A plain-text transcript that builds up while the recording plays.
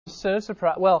So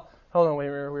surprised. Well, hold on, wait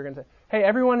a minute. We were going to say, hey,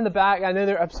 everyone in the back. I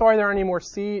know I'm sorry there aren't any more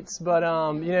seats, but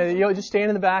you'll just stand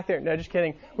in the back there. No, just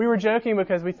kidding. We were joking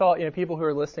because we thought, people who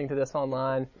are listening to this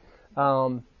online,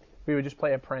 we would just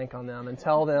play a prank on them and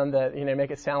tell them that,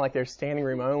 make it sound like they're standing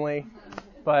room only.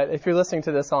 But if you're listening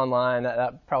to this online,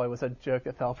 that probably was a joke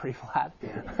that fell pretty flat.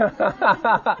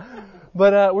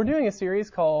 But we're doing a series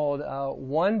called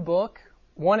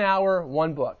One Hour,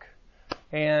 One Book.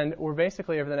 And we're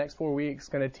basically, over the next 4 weeks,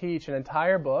 going to teach an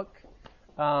entire book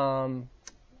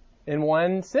in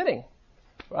one sitting.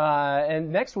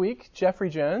 And next week, Jeffrey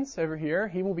Jones over here,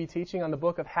 he will be teaching on the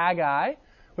book of Haggai,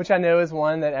 which I know is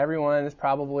one that everyone is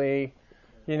probably,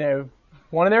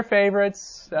 one of their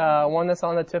favorites, one that's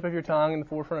on the tip of your tongue and the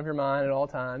forefront of your mind at all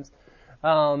times.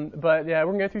 But yeah,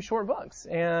 we're going to go through short books.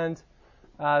 And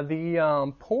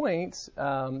the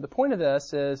point of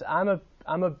this is I'm a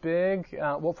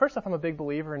big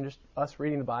believer in just us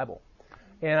reading the Bible.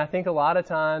 And I think a lot of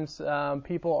times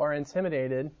people are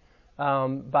intimidated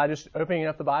by just opening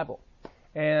up the Bible.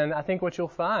 And I think what you'll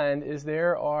find is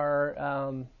there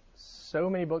are so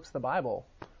many books of the Bible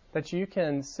that you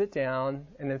can sit down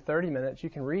and in 30 minutes you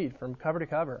can read from cover to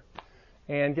cover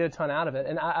and get a ton out of it.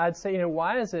 And I'd say,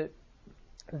 why is it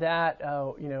that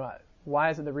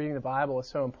reading the Bible is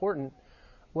so important?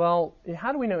 Well,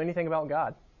 how do we know anything about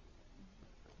God?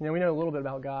 We know a little bit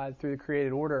about God through the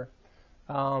created order,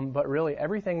 but really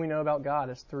everything we know about God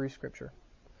is through Scripture.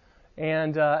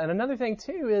 And another thing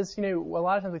too is, a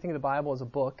lot of times we think of the Bible as a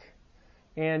book.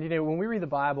 And, when we read the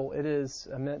Bible, it is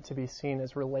meant to be seen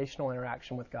as relational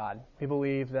interaction with God. We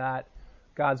believe that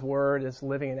God's Word is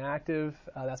living and active.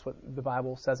 That's what the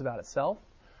Bible says about itself.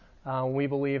 We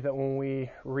believe that when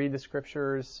we read the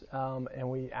Scriptures and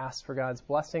we ask for God's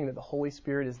blessing, that the Holy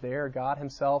Spirit is there. God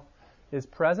Himself is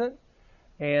present.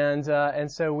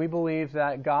 And so we believe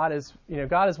that God is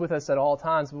with us at all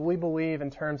times. But we believe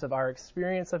in terms of our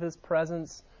experience of His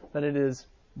presence, that it is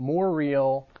more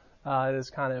real, it is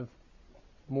kind of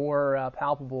more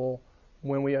palpable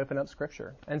when we open up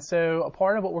Scripture. And so a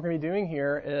part of what we're going to be doing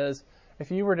here is, if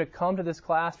you were to come to this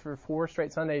class for 4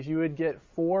 straight Sundays, you would get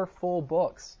 4 full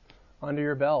books under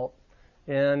your belt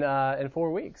in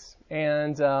 4 weeks.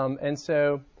 And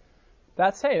so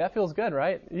that feels good,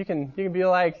 right? You can be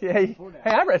like, hey,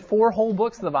 I read 4 whole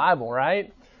books of the Bible,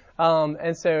 right?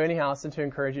 And so anyhow, it's to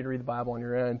encourage you to read the Bible on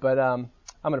your own. But I'm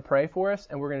going to pray for us,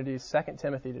 and we're going to do 2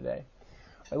 Timothy today.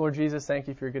 Lord Jesus, thank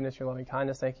you for your goodness, your loving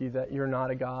kindness. Thank you that you're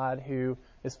not a God who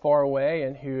is far away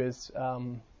and who is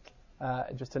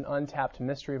just an untapped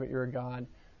mystery, but you're a God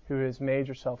who has made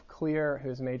yourself clear, who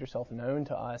has made yourself known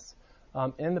to us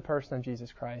in the person of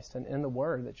Jesus Christ and in the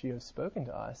Word that you have spoken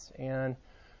to us. And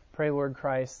pray, Lord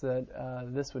Christ, that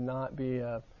this would not be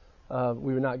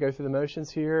we would not go through the motions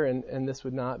here, and this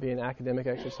would not be an academic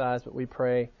exercise, but we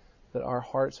pray that our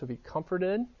hearts would be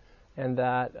comforted, and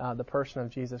that the person of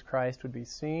Jesus Christ would be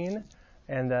seen,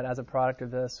 and that as a product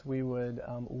of this, we would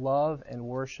love and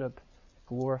worship,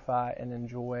 glorify, and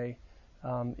enjoy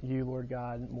you, Lord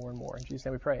God, more and more. In Jesus'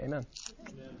 name we pray. Amen.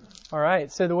 Amen. All right,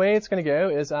 so the way it's going to go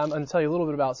is I'm going to tell you a little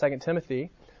bit about 2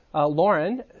 Timothy.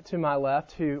 Lauren, to my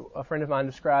left, who a friend of mine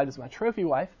described as my trophy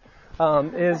wife,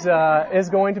 is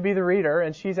going to be the reader,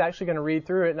 and she's actually going to read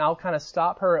through it, and I'll kind of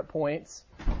stop her at points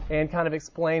and kind of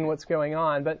explain what's going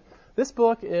on. But this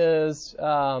book is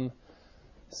 2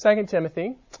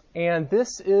 Timothy, and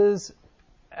this is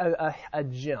a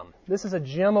gem. This is a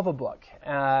gem of a book.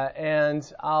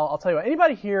 And I'll tell you what,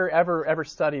 anybody here ever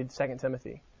studied 2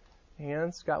 Timothy?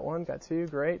 Hands, got 1, got 2,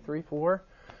 great, 3, 4.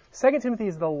 2 Timothy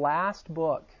is the last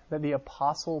book that the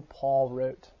Apostle Paul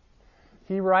wrote.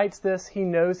 He writes this, he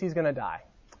knows he's going to die.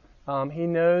 He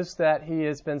knows that he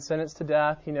has been sentenced to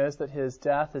death. He knows that his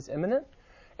death is imminent.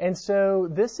 And so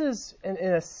this is, in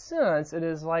a sense, it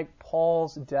is like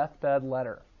Paul's deathbed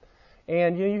letter.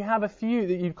 And you have a few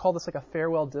that you'd call this like a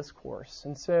farewell discourse.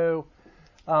 And so,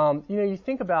 you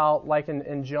think about like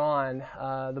in John,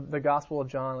 the Gospel of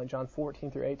John, like John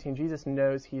 14 through 18, Jesus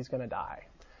knows he's going to die.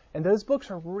 And those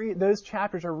those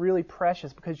chapters are really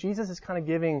precious because Jesus is kind of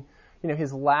giving,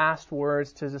 his last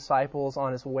words to his disciples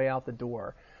on his way out the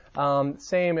door.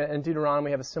 Same in Deuteronomy,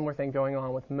 we have a similar thing going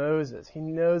on with Moses. He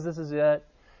knows this is it.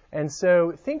 And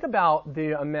so think about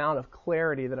the amount of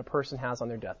clarity that a person has on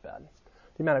their deathbed,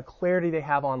 the amount of clarity they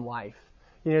have on life.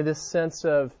 This sense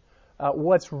of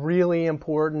what's really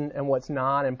important and what's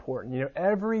not important.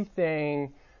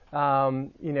 Everything,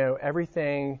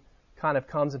 everything kind of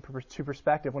comes into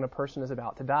perspective when a person is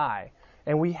about to die.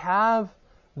 And we have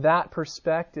that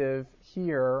perspective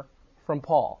here from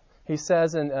Paul. He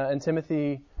says in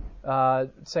Timothy, 2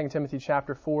 Timothy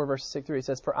chapter 4, verse 6 through, he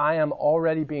says, "For I am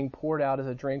already being poured out as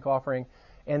a drink offering,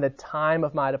 and the time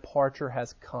of my departure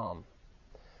has come.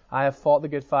 I have fought the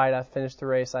good fight, I have finished the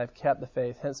race, I have kept the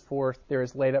faith. Henceforth there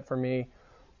is laid up for me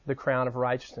the crown of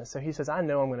righteousness. So he says, I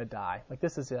know I'm going to die. Like,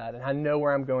 this is it. And I know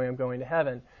where I'm going to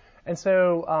heaven. And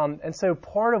so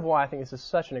part of why I think this is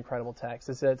such an incredible text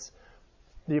is it's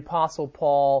the Apostle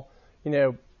Paul,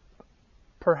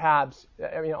 perhaps,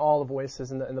 all the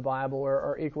voices in the Bible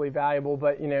are equally valuable,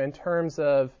 but, in terms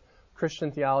of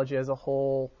Christian theology as a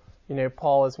whole,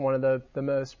 Paul is one of the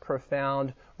most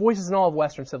profound voices in all of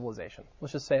Western civilization.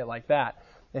 Let's just say it like that.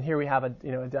 And here we have a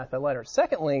deathbed letter.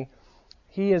 Secondly,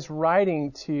 he is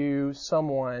writing to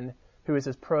someone who is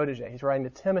his protege. He's writing to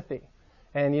Timothy.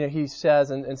 And, he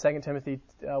says in 2 Timothy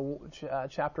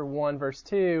chapter 1, verse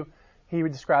 2, he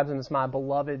describes him as my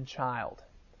beloved child.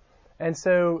 And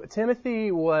so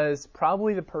Timothy was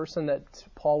probably the person that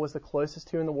Paul was the closest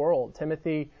to in the world.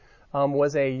 Timothy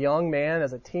was a young man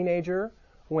as a teenager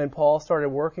when Paul started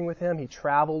working with him. He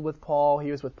traveled with Paul.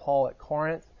 He was with Paul at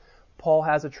Corinth. Paul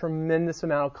has a tremendous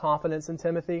amount of confidence in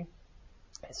Timothy,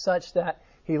 such that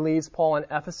he leaves Paul in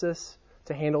Ephesus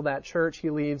to handle that church. He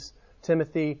leaves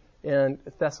Timothy in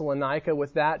Thessalonica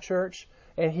with that church.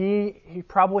 And he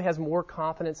probably has more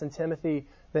confidence in Timothy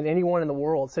than anyone in the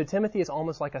world. So Timothy is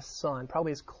almost like a son,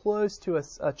 probably as close to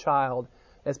a child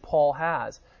as Paul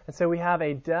has. And so we have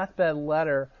a deathbed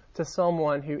letter to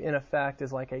someone who, in effect,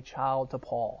 is like a child to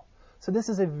Paul. So this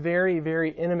is a very,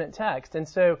 very intimate text. And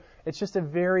so it's just a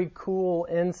very cool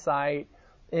insight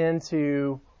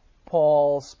into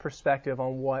Paul's perspective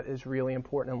on what is really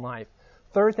important in life.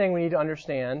 Third thing we need to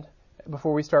understand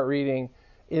before we start reading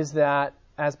is that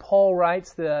as Paul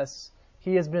writes this,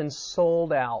 he has been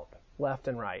sold out left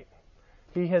and right.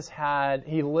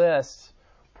 He lists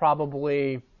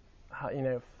probably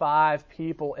 5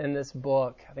 people in this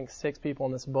book, I think 6 people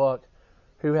in this book,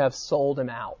 who have sold him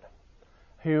out,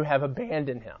 who have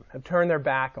abandoned him, have turned their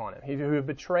back on him, who have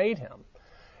betrayed him.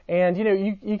 And,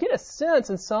 you get a sense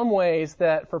in some ways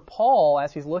that for Paul,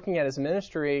 as he's looking at his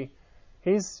ministry,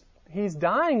 he's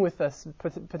dying with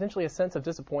potentially a sense of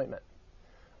disappointment.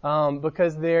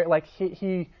 Because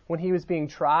when he was being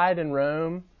tried in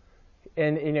Rome,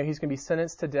 and he's going to be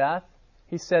sentenced to death,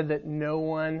 he said that no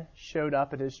one showed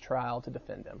up at his trial to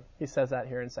defend him. He says that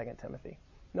here in 2 Timothy.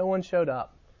 No one showed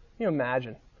up. Can you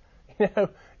imagine?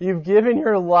 You've given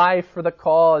your life for the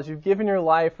cause. You've given your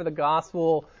life for the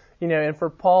gospel. And for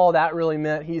Paul, that really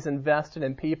meant he's invested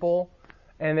in people,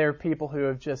 and there are people who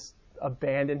have just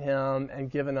abandoned him and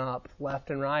given up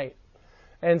left and right.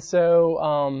 And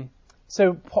so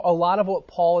a lot of what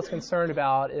Paul is concerned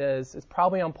about is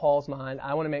probably on Paul's mind.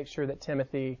 I want to make sure that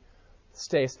Timothy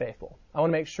stays faithful. I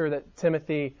want to make sure that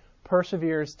Timothy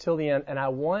perseveres till the end, and I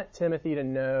want Timothy to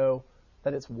know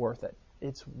that it's worth it.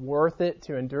 It's worth it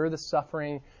to endure the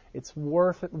suffering. It's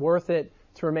worth it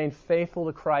to remain faithful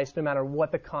to Christ no matter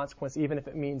what the consequence, even if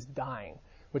it means dying,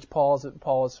 which Paul is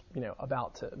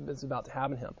about to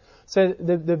have in him. So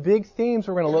the big themes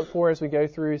we're going to look for as we go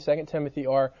through 2 Timothy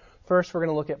are, first, we're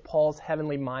going to look at Paul's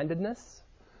heavenly mindedness.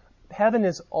 Heaven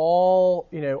is all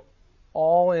in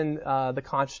the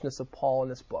consciousness of Paul in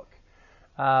this book.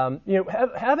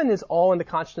 Heaven is all in the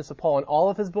consciousness of Paul in all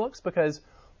of his books, because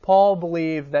Paul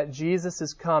believed that Jesus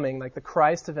is coming, like the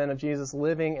Christ event of Jesus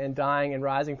living and dying and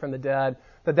rising from the dead,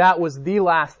 that was the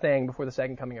last thing before the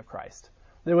second coming of Christ.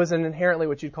 There was an inherently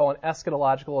what you'd call an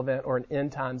eschatological event or an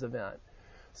end times event.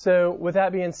 So with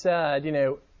that being said,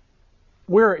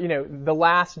 we're, the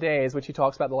last days, which he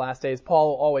talks about the last days,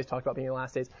 Paul always talked about being the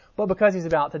last days, but because he's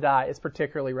about to die, it's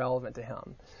particularly relevant to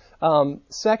him.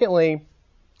 Secondly,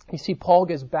 you see Paul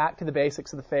goes back to the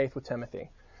basics of the faith with Timothy.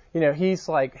 He's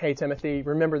like, hey, Timothy,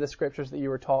 remember the scriptures that you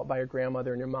were taught by your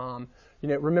grandmother and your mom.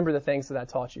 Remember the things that I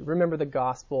taught you. Remember the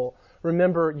gospel.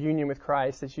 Remember union with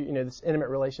Christ, that this intimate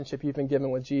relationship you've been given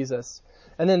with Jesus.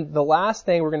 And then the last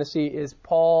thing we're going to see is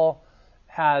Paul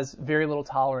has very little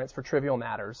tolerance for trivial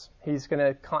matters. He's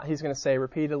going to say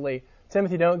repeatedly,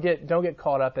 Timothy, don't get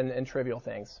caught up in trivial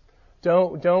things.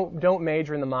 Don't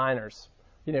major in the minors.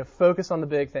 Focus on the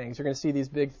big things. You're going to see these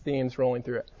big themes rolling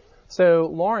through it. So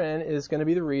Lauren is going to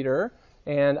be the reader,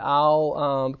 and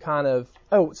I'll we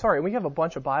have a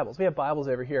bunch of Bibles. We have Bibles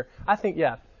over here. I think,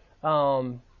 if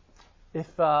a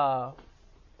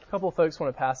couple of folks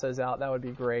want to pass those out, that would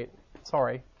be great.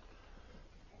 Sorry.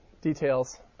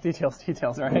 Details,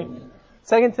 right?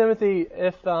 2 Timothy,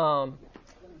 if you're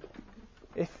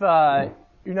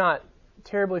not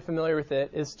terribly familiar with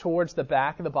it, is towards the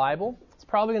back of the Bible. It's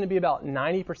probably going to be about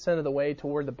 90% of the way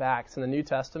toward the back. It's in the New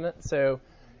Testament, so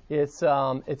it's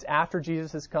after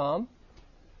Jesus has come,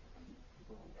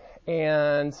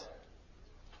 and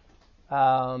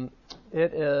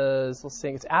it is,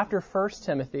 it's after 1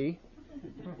 Timothy,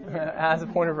 as a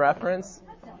point of reference.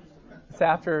 It's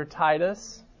after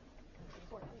Titus.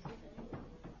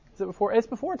 Is it before? It's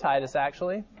before Titus,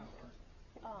 actually.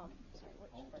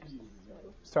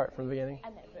 Start from the beginning.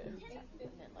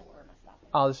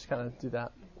 I'll just kind of do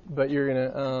that. But you're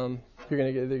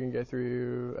gonna go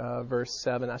through verse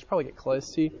 7. I should probably get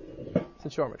close to you,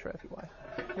 since you are my trophy wife.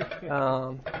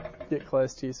 Get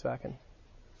close to you so I can,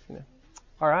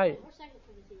 All right.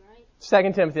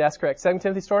 2 Timothy, that's correct. 2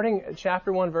 Timothy, starting at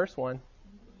chapter 1, verse 1.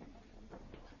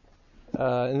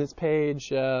 And it's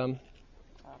page. You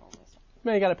got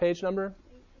a page number?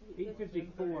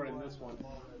 854 in this one.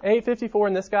 854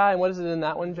 in this guy, and what is it in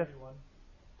that one, Jeff?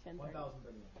 1031.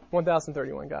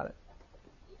 1031, got it.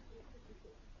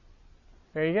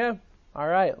 There you go. All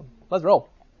right, let's roll.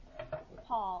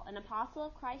 Paul, an apostle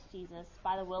of Christ Jesus,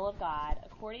 by the will of God,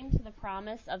 according to the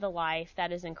promise of the life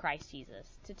that is in Christ Jesus,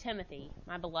 to Timothy,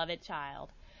 my beloved child,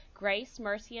 grace,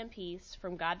 mercy, and peace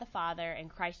from God the Father and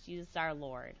Christ Jesus our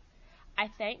Lord. I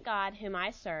thank God whom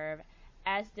I serve,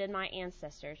 as did my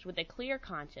ancestors, with a clear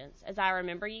conscience, as I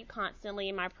remember you constantly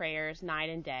in my prayers night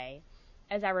and day.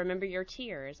 As I remember your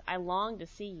tears, I long to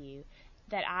see you,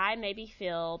 that I may be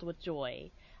filled with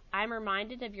joy. I am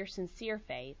reminded of your sincere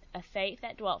faith, a faith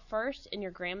that dwelt first in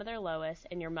your grandmother Lois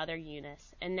and your mother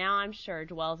Eunice, and now I'm sure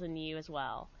dwells in you as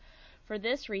well. For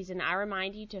this reason I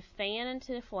remind you to fan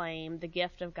into flame the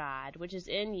gift of God, which is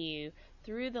in you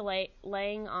through the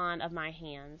laying on of my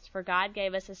hands. For God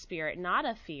gave us a spirit not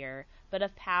of fear, but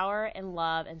of power and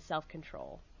love and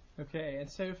self-control. Okay, and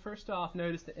so first off,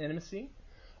 notice the intimacy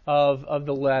of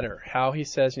the letter, how he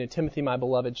says, Timothy, my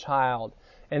beloved child.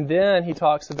 And then he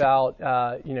talks about,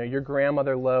 your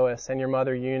grandmother Lois and your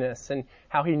mother Eunice, and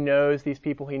how he knows these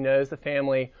people, he knows the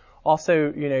family.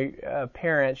 Also,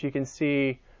 parents, you can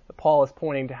see that Paul is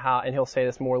pointing to how, and he'll say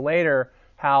this more later,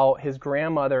 how his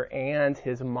grandmother and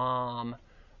his mom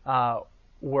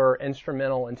were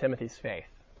instrumental in Timothy's faith.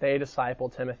 They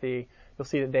discipled Timothy. You'll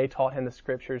see that they taught him the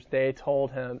scriptures. They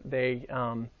taught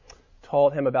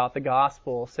him about the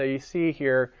gospel. So you see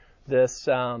here this.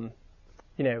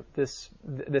 This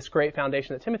great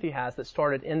foundation that Timothy has that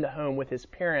started in the home with his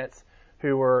parents,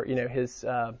 who were, his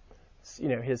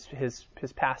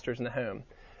pastors in the home.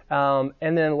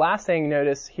 And then last thing,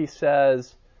 notice he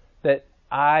says that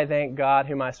I thank God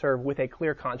whom I serve with a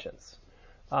clear conscience.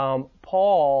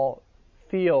 Paul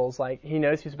feels like he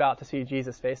knows he's about to see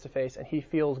Jesus face to face, and he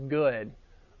feels good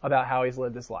about how he's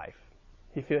lived his life.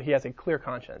 He has a clear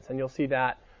conscience, and you'll see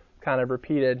that kind of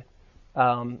repeated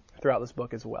throughout this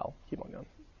book as well. Keep on going.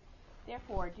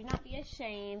 Therefore, do not be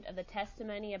ashamed of the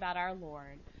testimony about our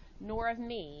Lord, nor of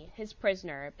me, his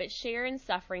prisoner, but share in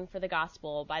suffering for the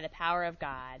gospel by the power of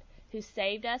God, who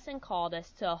saved us and called us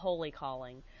to a holy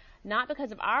calling, not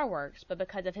because of our works, but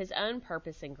because of his own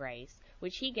purpose and grace,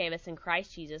 which he gave us in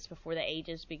Christ Jesus before the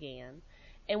ages began,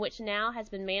 and which now has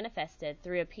been manifested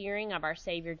through appearing of our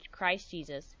Savior Christ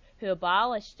Jesus, who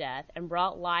abolished death and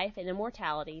brought life and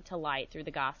immortality to light through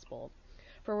the gospel,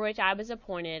 for which I was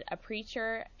appointed a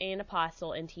preacher and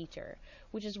apostle and teacher,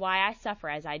 which is why I suffer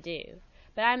as I do.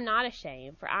 But I am not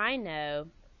ashamed, for I know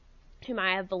whom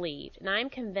I have believed, and I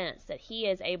am convinced that he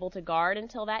is able to guard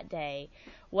until that day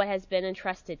what has been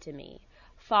entrusted to me.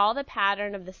 Follow the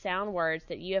pattern of the sound words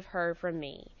that you have heard from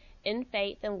me, in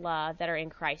faith and love that are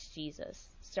in Christ Jesus.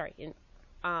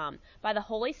 By the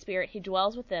Holy Spirit who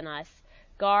dwells within us,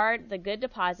 guard the good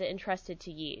deposit entrusted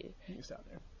to you.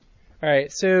 All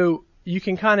right, so you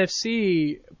can kind of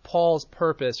see Paul's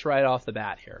purpose right off the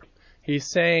bat here.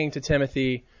 He's saying to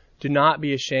Timothy, do not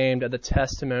be ashamed of the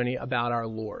testimony about our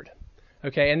Lord.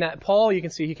 Okay, and that Paul, you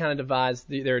can see he kind of divides,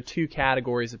 there are two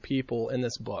categories of people in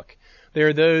this book. There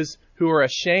are those who are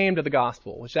ashamed of the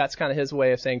gospel, which that's kind of his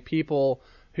way of saying people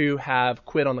who have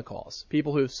quit on the cause,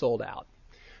 people who have sold out.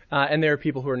 And there are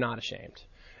people who are not ashamed.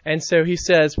 And so he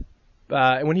says,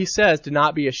 when he says do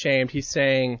not be ashamed, he's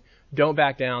saying, don't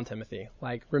back down, Timothy.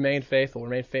 Like, remain faithful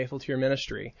to your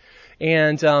ministry.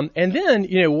 And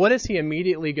then, what does he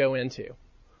immediately go into?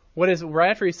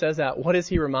 Right after he says that, what does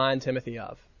he remind Timothy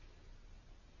of?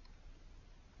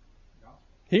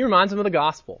 He reminds him of the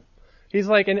gospel. He's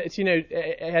like, and it's,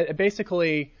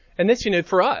 basically, and this,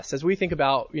 for us, as we think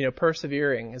about,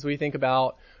 persevering, as we think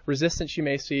about resistance you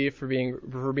may see for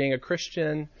being a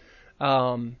Christian,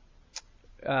 ways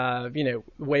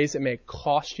that may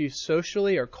cost you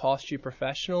socially or cost you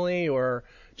professionally or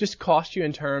just cost you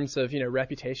in terms of,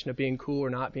 reputation of being cool or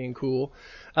not being cool.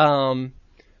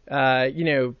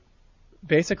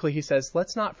 Basically he says,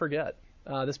 let's not forget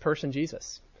this person,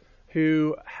 Jesus,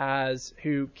 who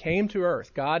came to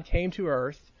earth. God came to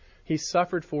earth. He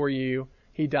suffered for you.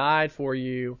 He died for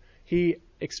you. He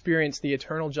experience the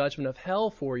eternal judgment of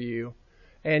hell for you.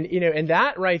 And, and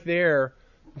that right there,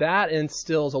 that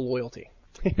instills a loyalty.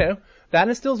 That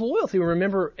instills loyalty. We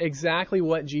remember exactly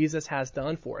what Jesus has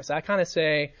done for us. I kind of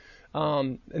say,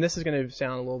 and this is going to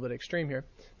sound a little bit extreme here.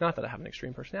 Not that I have an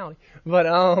extreme personality, but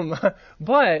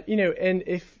and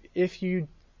if you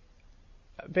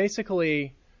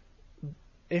basically,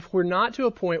 if we're not to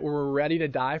a point where we're ready to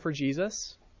die for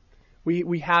Jesus,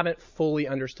 we haven't fully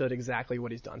understood exactly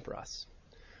what he's done for us.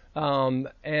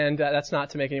 And that's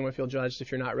not to make anyone feel judged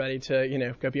if you're not ready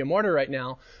to, go be a martyr right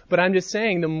now. But I'm just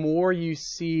saying, the more you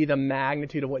see the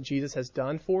magnitude of what Jesus has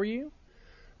done for you,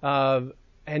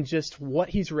 and just what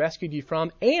he's rescued you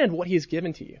from, and what he's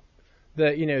given to you,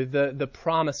 the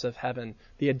promise of heaven,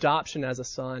 the adoption as a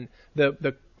son,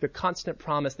 the constant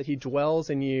promise that he dwells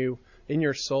in you, in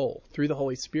your soul through the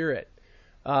Holy Spirit.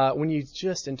 When you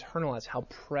just internalize how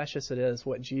precious it is,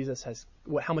 what Jesus has,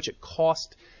 how much it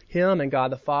cost him and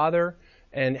God the Father,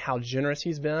 and how generous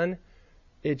he's been,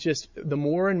 it just, the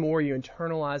more and more you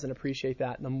internalize and appreciate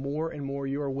that, the more and more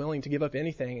you are willing to give up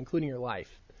anything, including your life,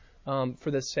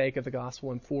 for the sake of the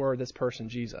gospel and for this person,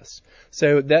 Jesus.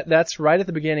 So that's right at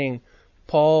the beginning.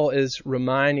 Paul is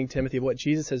reminding Timothy of what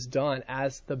Jesus has done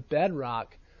as the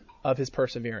bedrock of his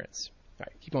perseverance. All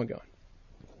right, keep on going.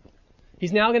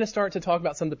 He's now going to start to talk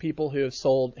about some of the people who have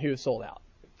sold out.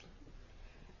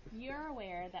 You are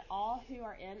aware that all who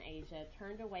are in Asia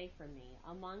turned away from me,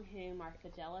 among whom are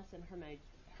Phygelus and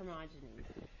Hermogenes.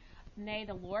 May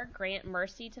the Lord grant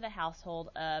mercy to the household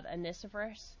of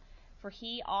Onesiphorus, for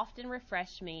he often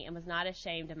refreshed me and was not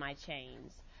ashamed of my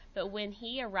chains. But when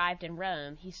he arrived in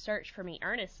Rome, he searched for me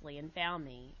earnestly and found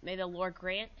me. May the Lord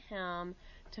grant him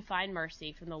to find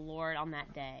mercy from the Lord on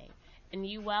that day. And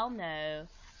you well know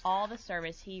all the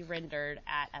service he rendered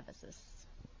at Ephesus.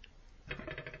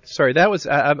 Sorry, that was,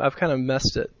 I've kind of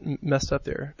messed up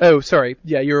there. Oh, sorry.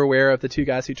 Yeah, you're aware of the two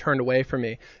guys who turned away from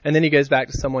me. And then he goes back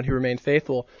to someone who remained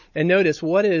faithful. And notice,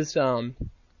 what does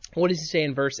he say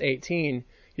in verse 18?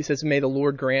 He says, may the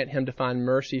Lord grant him to find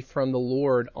mercy from the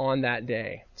Lord on that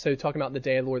day. So talking about the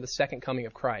day of the Lord, the second coming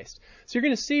of Christ. So you're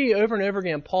going to see over and over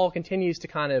again, Paul continues to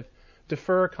kind of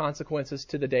defer consequences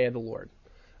to the day of the Lord.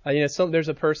 There's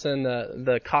a person,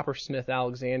 the coppersmith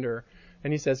Alexander,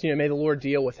 and he says, may the Lord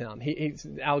deal with him.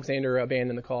 Alexander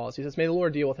abandoned the cause. He says, may the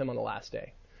Lord deal with him on the last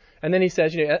day. And then he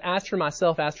says, as for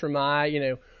myself, as for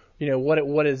my,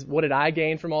 what did I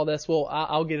gain from all this? Well,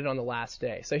 I'll get it on the last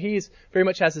day. So he's very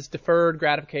much has this deferred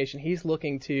gratification. He's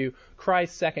looking to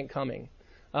Christ's second coming,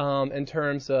 in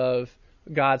terms of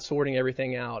God sorting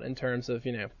everything out, in terms of,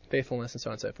 faithfulness and so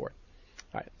on and so forth.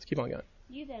 All right, let's keep on going.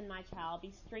 You then, my child,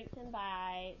 be strengthened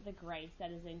by the grace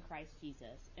that is in Christ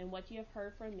Jesus. And what you have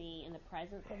heard from me in the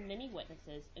presence of many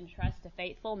witnesses, entrust to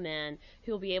faithful men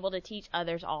who will be able to teach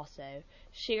others also.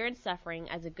 Share in suffering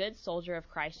as a good soldier of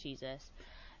Christ Jesus.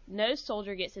 No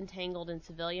soldier gets entangled in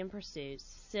civilian pursuits,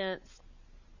 since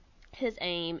his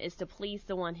aim is to please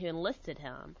the one who enlisted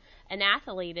him. An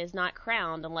athlete is not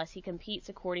crowned unless he competes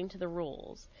according to the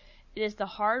rules. It is the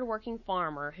hard-working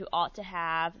farmer who ought to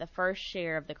have the first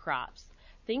share of the crops.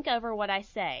 Think over what I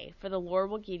say, for the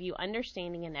Lord will give you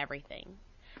understanding in everything.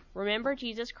 Remember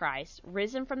Jesus Christ,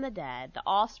 risen from the dead, the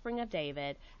offspring of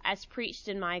David, as preached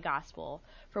in my gospel,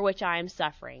 for which I am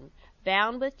suffering,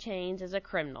 bound with chains as a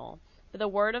criminal. But the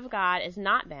word of God is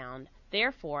not bound.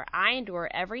 Therefore I endure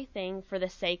everything for the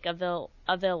sake of the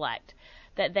elect,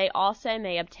 that they also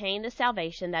may obtain the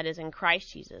salvation that is in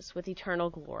Christ Jesus with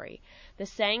eternal glory. The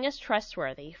saying is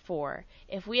trustworthy, for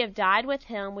if we have died with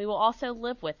him, we will also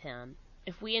live with him.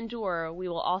 If we endure, we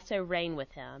will also reign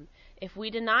with him. If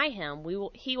we deny him,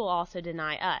 he will also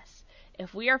deny us.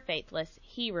 If we are faithless,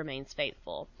 he remains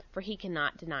faithful, for he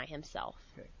cannot deny himself.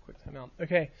 Okay, quick time out.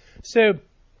 Okay, so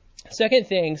second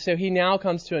thing, so he now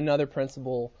comes to another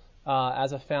principle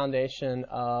as a foundation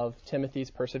of Timothy's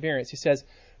perseverance. He says,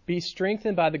 be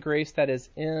strengthened by the grace that is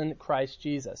in Christ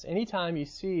Jesus. Anytime you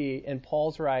see in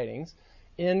Paul's writings,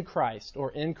 in Christ,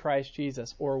 or in Christ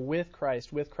Jesus, or with Christ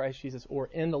Jesus, or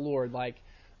in the Lord, like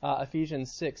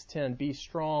Ephesians 6:10, be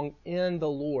strong in the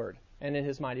Lord and in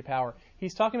his mighty power.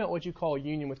 He's talking about what you call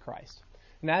union with Christ.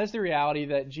 And that is the reality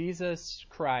that Jesus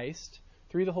Christ,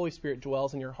 through the Holy Spirit,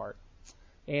 dwells in your heart.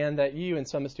 And that you, in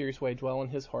some mysterious way, dwell in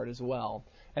his heart as well.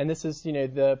 And this is,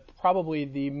 probably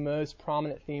the most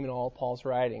prominent theme in all of Paul's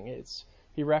writing.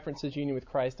 He references union with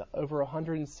Christ over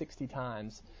 160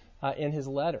 times in his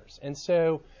letters. And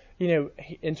so,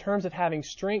 in terms of having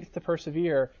strength to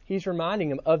persevere, he's reminding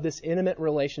them of this intimate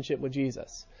relationship with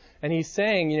Jesus. And he's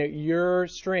saying, your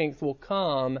strength will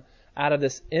come out of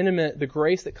this the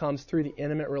grace that comes through the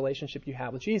intimate relationship you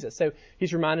have with Jesus. So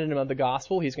he's reminding them of the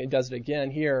gospel. He does it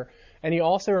again here. And he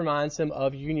also reminds him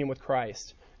of union with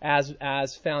Christ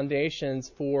as foundations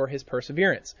for his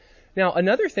perseverance. Now,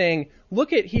 another thing,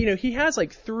 look at, he has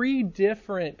like 3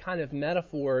 different kind of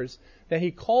metaphors that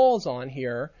he calls on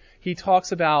here. He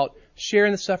talks about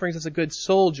sharing the sufferings as a good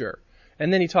soldier.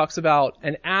 And then he talks about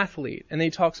an athlete. And then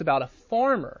he talks about a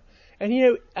farmer. And,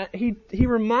 he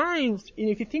reminds,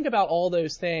 if you think about all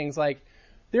those things, like,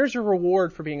 there's a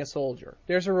reward for being a soldier.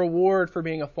 There's a reward for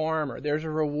being a farmer. There's a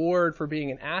reward for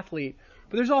being an athlete.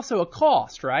 But there's also a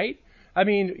cost, right? I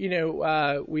mean,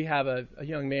 we have a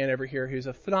young man over here who's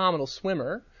a phenomenal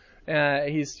swimmer.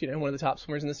 He's, one of the top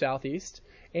swimmers in the Southeast.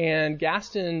 And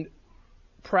Gaston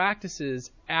practices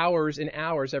hours and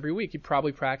hours every week. He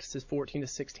probably practices 14 to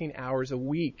 16 hours a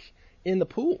week in the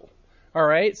pool. All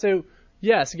right? So,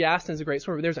 yes, Gaston's a great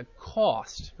swimmer, but there's a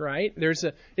cost, right?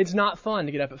 It's not fun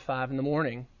to get up at 5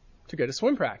 a.m. to go to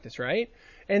swim practice, right?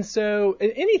 And so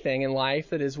anything in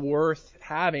life that is worth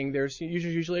having, there's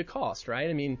usually a cost, right?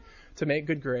 I mean, to make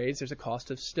good grades, there's a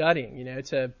cost of studying,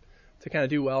 to kind of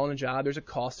do well in a job, there's a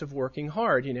cost of working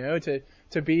hard,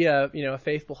 to be a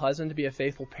faithful husband, to be a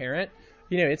faithful parent,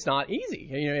 it's not easy.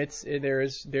 There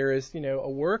is a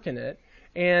work in it.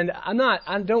 And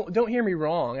don't hear me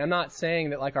wrong. I'm not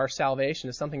saying that like our salvation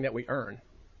is something that we earn.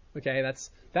 Okay? That's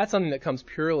something that comes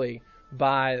purely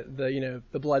by the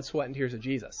blood, sweat, and tears of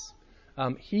Jesus.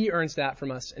 He earns that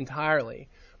from us entirely.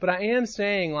 But I am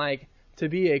saying, like, to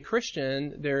be a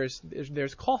Christian, there's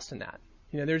cost in that.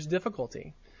 There's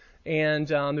difficulty. And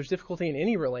there's difficulty in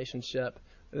any relationship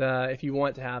if you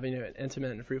want to have an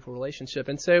intimate and fruitful relationship.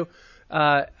 And so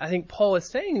I think Paul is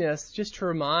saying this just to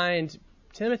remind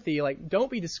Timothy, like, don't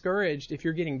be discouraged if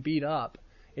you're getting beat up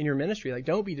in your ministry. Like,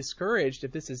 don't be discouraged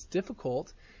if this is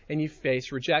difficult and you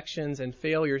face rejections and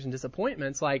failures and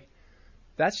disappointments. Like,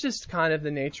 that's just kind of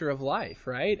the nature of life,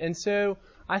 right? And so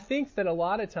I think that a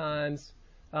lot of times,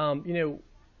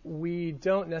 we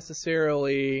don't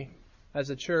necessarily, as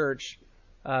a church,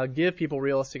 give people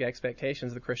realistic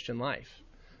expectations of the Christian life.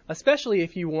 Especially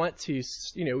if you want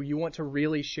to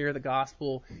really share the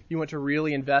gospel, you want to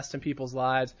really invest in people's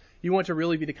lives, you want to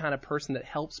really be the kind of person that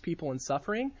helps people in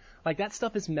suffering. Like, that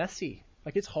stuff is messy.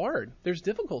 Like, it's hard. There's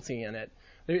difficulty in it.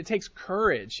 It takes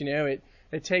courage,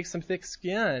 it takes some thick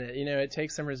skin, it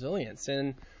takes some resilience.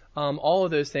 And all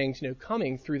of those things,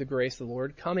 coming through the grace of the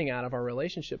Lord, coming out of our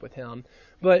relationship with Him.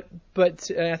 But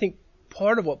I think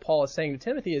part of what Paul is saying to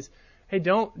Timothy is, hey,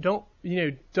 don't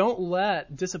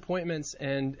let disappointments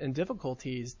and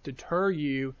difficulties deter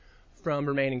you from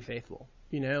remaining faithful.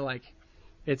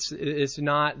 It's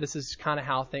not, this is kind of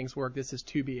how things work. This is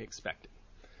to be expected.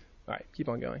 All right, keep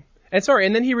on going.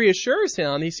 And then he reassures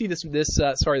him. You see the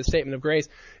statement of grace.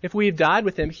 If we have died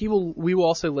with him, we will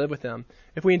also live with him.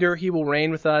 If we endure, he will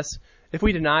reign with us. If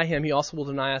we deny him, he also will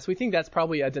deny us. We think that's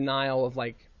probably a denial of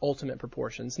like ultimate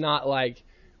proportions, not like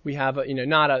we have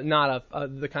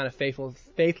the kind of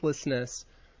faithlessness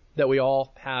that we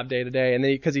all have day to day. And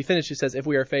then because he finishes, he says, if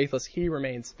we are faithless, he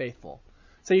remains faithful.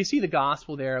 So you see the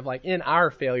gospel there of like, in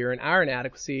our failure, in our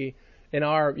inadequacy, in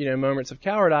our moments of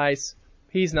cowardice,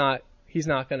 he's not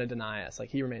going to deny us. Like,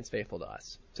 he remains faithful to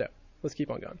us. So let's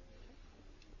keep on going.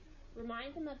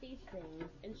 Remind them of these things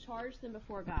and charge them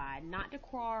before God, not to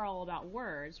quarrel about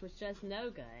words, which does no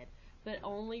good, but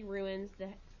only ruins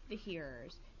the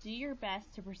hearers. Do your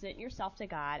best to present yourself to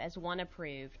God as one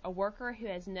approved, a worker who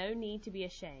has no need to be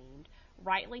ashamed,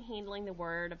 rightly handling the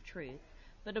word of truth.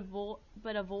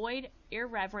 But avoid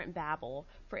irreverent babble,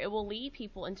 for it will lead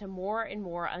people into more and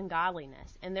more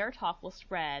ungodliness, and their talk will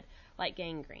spread like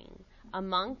gangrene.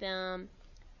 Among them,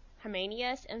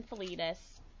 Hymenaeus and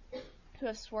Philetus, who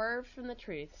have swerved from the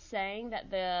truth, saying that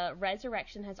the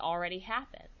resurrection has already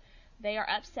happened. They are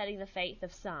upsetting the faith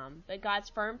of some, but God's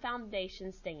firm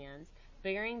foundation stands,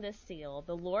 bearing this seal: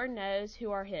 the Lord knows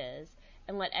who are his,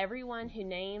 and let everyone who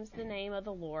names the name of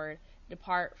the Lord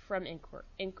depart from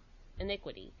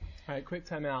iniquity. All right, quick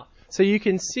time out. So you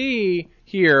can see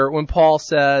here when Paul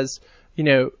says,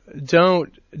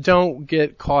 don't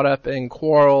get caught up in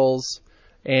quarrels,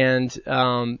 and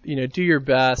do your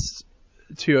best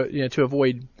to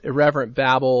avoid irreverent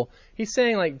babble. He's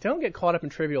saying, like, don't get caught up in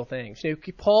trivial things.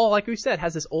 Paul, like we said,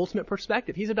 has this ultimate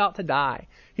perspective. He's about to die.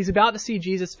 He's about to see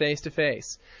Jesus face to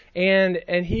face, and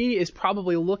he is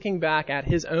probably looking back at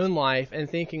his own life and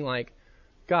thinking, like,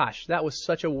 gosh, that was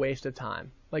such a waste of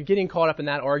time. Like, getting caught up in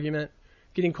that argument,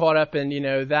 getting caught up in,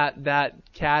 that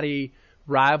catty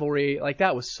rivalry, like,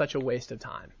 that was such a waste of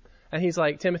time. And he's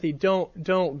like, Timothy,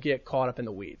 don't get caught up in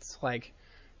the weeds. Like,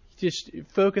 just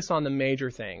focus on the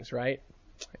major things, right?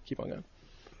 Keep on going.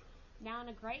 Now in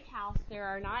a great house there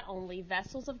are not only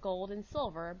vessels of gold and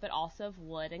silver, but also of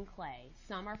wood and clay.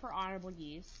 Some are for honorable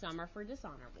use, some are for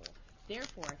dishonorable.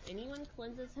 Therefore, if anyone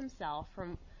cleanses himself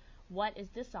from what is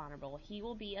dishonorable, he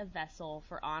will be a vessel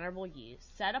for honorable use,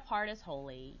 set apart as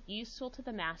holy, useful to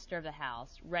the master of the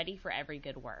house, ready for every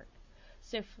good work.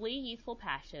 So flee youthful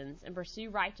passions, and pursue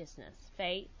righteousness,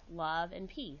 faith, love, and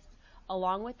peace,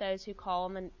 along with those who call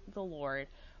on the Lord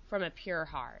from a pure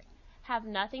heart. Have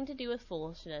nothing to do with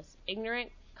foolishness,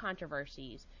 ignorant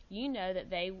controversies. You know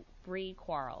that they breed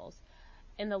quarrels.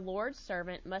 And the Lord's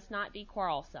servant must not be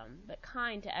quarrelsome, but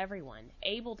kind to everyone,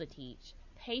 able to teach,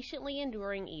 patiently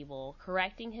enduring evil,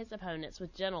 correcting his opponents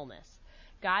with gentleness.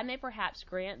 God may perhaps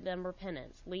grant them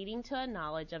repentance, leading to a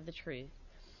knowledge of the truth,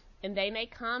 and they may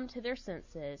come to their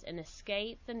senses and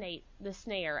escape the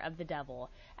snare of the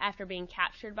devil after being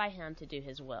captured by him to do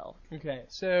his will. Okay,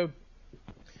 so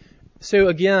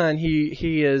again,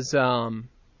 he is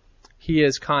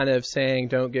kind of saying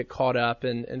don't get caught up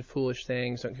in foolish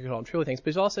things, don't get caught up in trivial things, but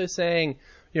he's also saying,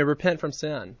 repent from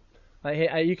sin.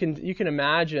 You can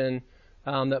imagine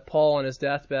that Paul on his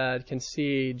deathbed can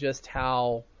see just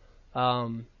how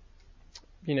sin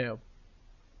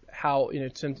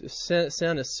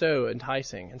is so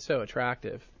enticing and so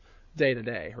attractive day to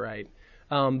day, right?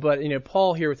 But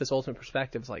Paul here with this ultimate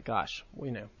perspective is like, gosh,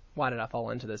 why did I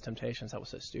fall into those temptations? That was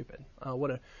so stupid.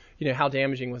 How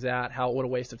damaging was that? What a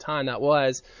waste of time that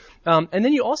was. And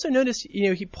then you also notice,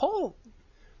 Paul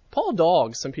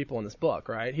dogs some people in this book,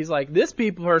 right? He's like, this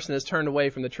person has turned away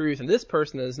from the truth, and this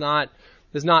person is not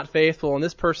faithful, and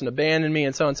this person abandoned me,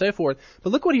 and so on and so forth.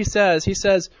 But look what he says. He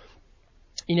says,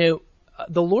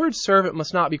 the Lord's servant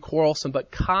must not be quarrelsome, but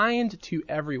kind to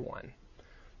everyone,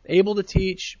 able to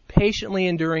teach, patiently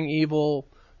enduring evil,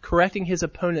 correcting his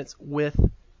opponents with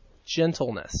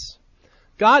gentleness.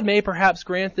 God may perhaps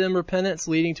grant them repentance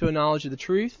leading to a knowledge of the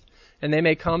truth, and they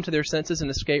may come to their senses and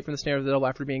escape from the snare of the devil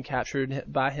after being captured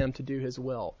by him to do his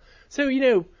will. So,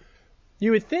 you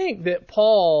would think that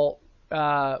Paul,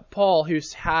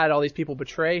 who's had all these people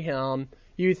betray him,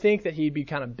 you'd think that he'd be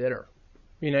kind of bitter.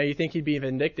 You think he'd be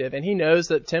vindictive, and he knows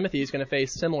that Timothy is going to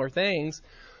face similar things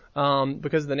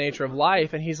because of the nature of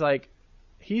life, and he's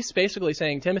basically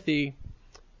saying, Timothy,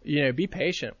 be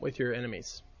patient with your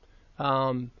enemies.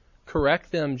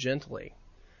 Correct them gently.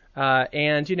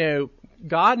 And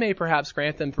God may perhaps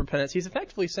grant them repentance. He's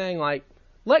effectively saying,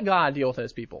 let God deal with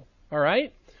those people. All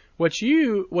right? What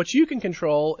you can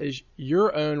control is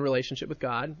your own relationship with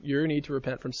God, your need to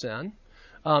repent from sin.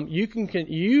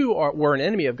 Were an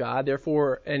enemy of God,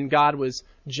 therefore, and God was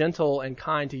gentle and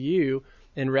kind to you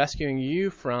in rescuing you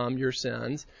from your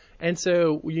sins. And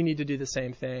so you need to do the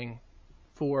same thing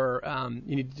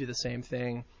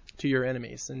to your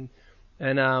enemies.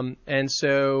 And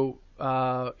so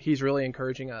he's really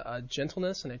encouraging a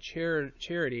gentleness and a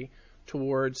charity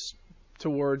towards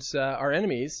our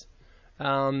enemies,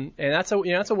 and that's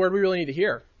a word we really need to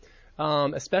hear,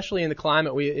 especially in the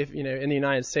climate in the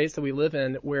United States that we live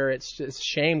in, where it's just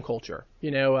shame culture.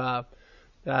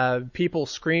 People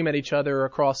scream at each other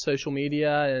across social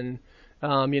media, and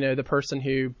the person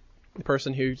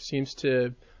who seems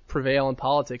to prevail in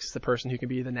politics is the person who can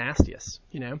be the nastiest.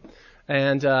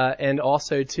 And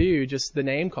also too, just the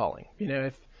name calling.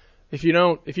 If you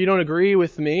don't agree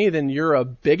with me, then you're a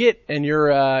bigot, and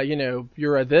you're a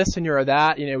this and you're a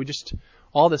that. Just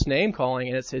all this name calling,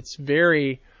 and it's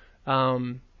very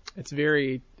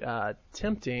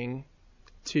tempting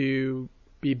to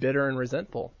be bitter and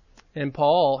resentful. And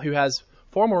Paul, who has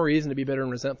far more reason to be bitter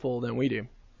and resentful than we do,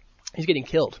 he's getting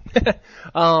killed.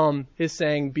 Is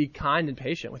saying, be kind and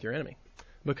patient with your enemy,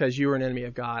 because you were an enemy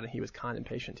of God, and he was kind and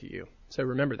patient to you. So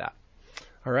remember that.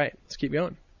 All right, let's keep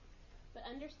going. But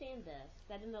understand this,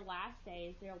 that in the last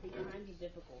days there will be times of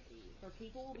difficulty, for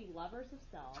people will be lovers of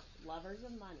self, lovers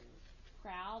of money,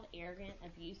 proud, arrogant,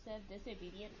 abusive,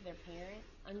 disobedient to their parents,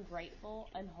 ungrateful,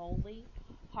 unholy,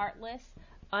 heartless,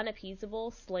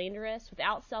 unappeasable, slanderous,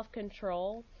 without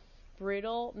self-control,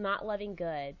 brutal, not loving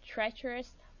good,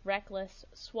 treacherous, reckless,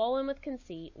 swollen with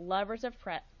conceit, lovers of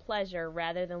pleasure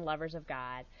rather than lovers of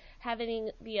God, having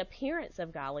the appearance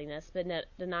of godliness but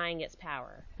denying its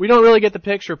power. We don't really get the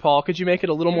picture, Paul. Could you make it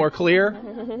a little more clear?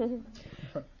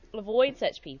 Avoid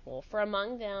such people, for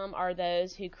among them are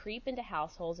those who creep into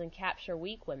households and capture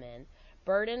weak women,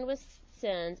 burdened with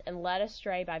sins and led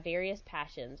astray by various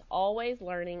passions, always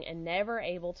learning and never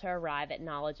able to arrive at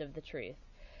knowledge of the truth.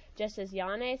 Just as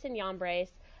Jannes and Jambres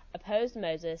opposed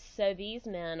Moses, so these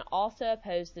men also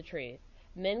opposed the truth,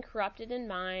 men corrupted in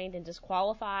mind and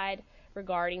disqualified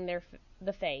regarding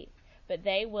the faith. But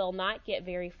they will not get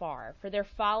very far, for their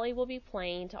folly will be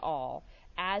plain to all,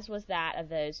 as was that of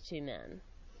those two men.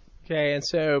 Okay, and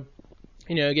so,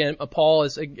 again, Paul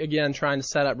is, again, trying to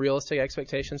set up realistic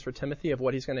expectations for Timothy of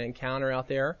what he's going to encounter out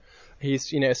there.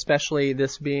 He's, especially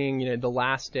this being, the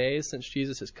last days since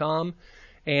Jesus has come.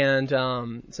 And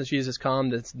since Jesus has come,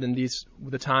 then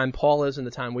the time Paul lives and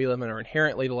the time we live in are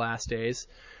inherently the last days.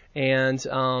 And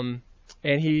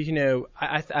he,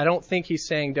 I don't think he's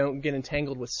saying don't get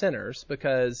entangled with sinners,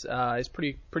 because it's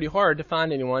pretty hard to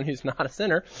find anyone who's not a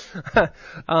sinner. But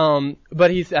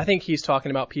I think he's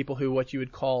talking about people who what you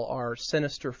would call are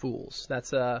sinister fools.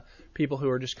 That's people who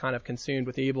are just kind of consumed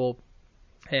with evil,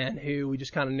 and who we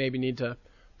just kind of maybe need to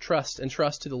trust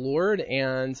to the Lord.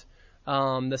 And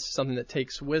this is something that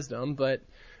takes wisdom, but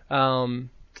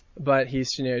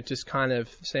he's just kind of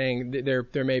saying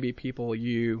there may be people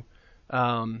you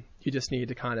just need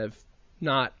to kind of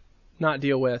not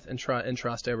deal with and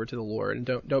trust over to the Lord. And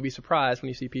don't be surprised when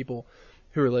you see people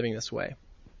who are living this way.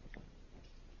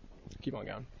 Keep on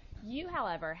going. You,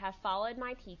 however, have followed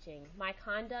my teaching, my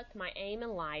conduct, my aim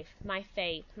in life, my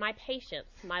faith, my patience,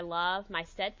 my love, my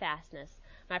steadfastness,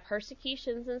 my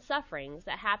persecutions and sufferings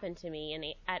that happened to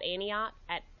me at Antioch,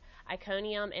 at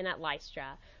Iconium, and at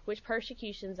Lystra, which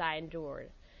persecutions I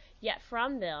endured. Yet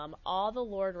from them all of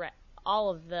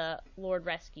the Lord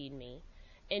rescued me.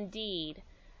 Indeed,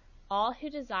 all who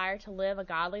desire to live a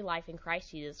godly life in Christ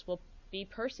Jesus will be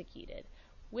persecuted,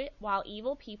 while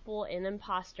evil people and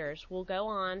impostors will go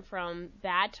on from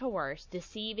bad to worse,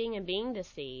 deceiving and being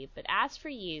deceived. But as for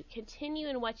you, continue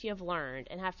in what you have learned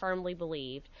and have firmly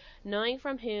believed, knowing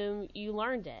from whom you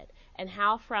learned it, and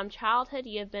how from childhood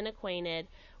you have been acquainted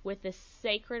with the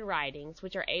sacred writings,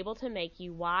 which are able to make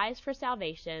you wise for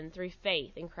salvation through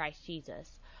faith in Christ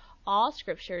Jesus. All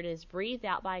Scripture is breathed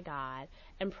out by God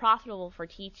and profitable for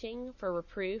teaching, for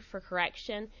reproof, for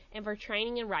correction, and for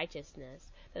training in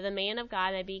righteousness, that the man of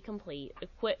God may be complete,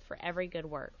 equipped for every good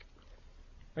work.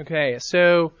 Okay,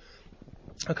 so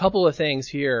a couple of things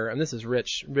here, and this is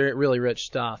rich, really rich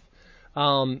stuff.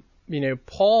 Paul,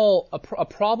 a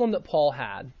problem that Paul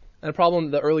had, and a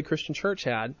problem the early Christian church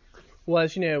had,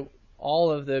 was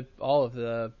all of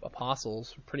the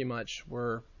apostles pretty much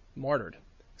were martyred,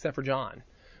 except for John.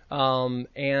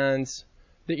 In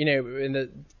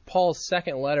Paul's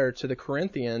second letter to the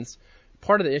Corinthians,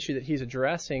 part of the issue that he's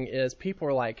addressing is people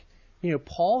are like,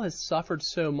 Paul has suffered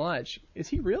so much. Is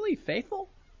he really faithful?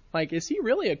 Like, is he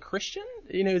really a Christian?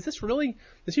 Is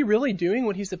he really doing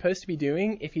what he's supposed to be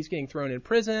doing if he's getting thrown in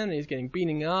prison and he's getting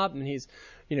beaten up and he's,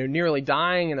 nearly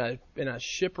dying in a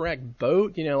shipwrecked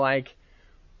boat?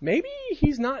 Maybe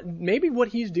he's not, maybe what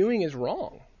he's doing is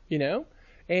wrong,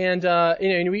 And,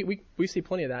 we see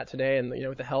plenty of that today, and,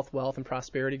 with the health, wealth, and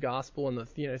prosperity gospel and the,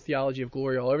 theology of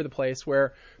glory all over the place,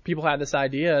 where people have this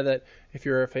idea that if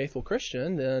you're a faithful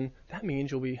Christian, then that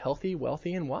means you'll be healthy,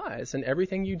 wealthy, and wise, and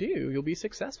everything you do, you'll be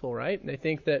successful, right? And they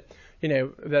think that,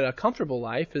 that a comfortable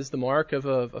life is the mark of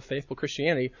a faithful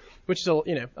Christianity, which is,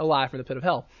 a lie from the pit of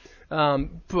hell.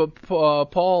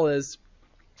 Paul is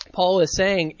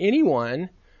saying anyone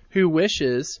who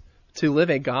wishes to live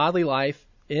a godly life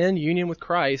in union with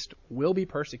Christ will be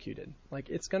persecuted.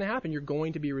 It's going to happen. You're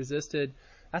going to be resisted.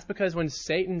 That's because when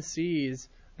Satan sees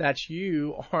that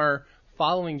you are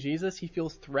following Jesus, he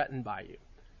feels threatened by you.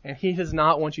 And he does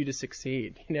not want you to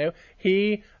succeed. He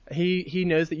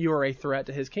knows that you are a threat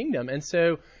to his kingdom. And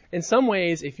so in some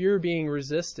ways, if you're being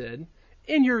resisted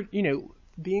and you're,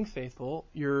 being faithful,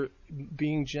 you're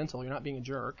being gentle, you're not being a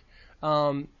jerk,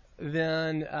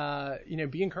 then,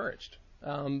 be encouraged.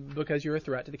 Because you're a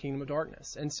threat to the kingdom of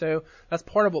darkness. And so that's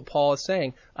part of what Paul is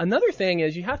saying. Another thing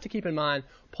is you have to keep in mind,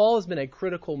 Paul has been a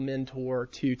critical mentor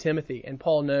to Timothy, and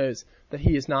Paul knows that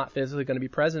he is not physically going to be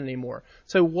present anymore.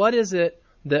 So what is it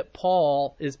that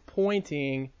Paul is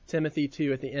pointing Timothy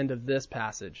to at the end of this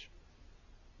passage?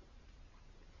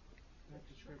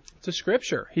 To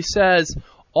Scripture. He says,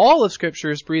 all of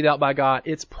Scripture is breathed out by God.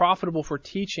 It's profitable for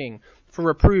teaching, for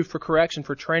reproof, for correction,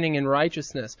 for training in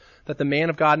righteousness, that the man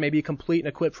of God may be complete and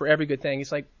equipped for every good thing.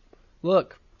 He's like,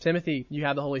 look, Timothy, you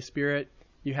have the Holy Spirit,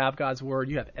 you have God's Word,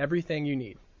 you have everything you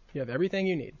need. You have everything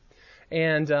you need.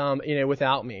 And,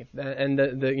 without me.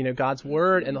 And God's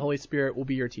Word and the Holy Spirit will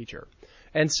be your teacher.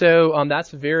 And so,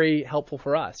 that's very helpful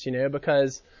for us,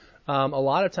 because, a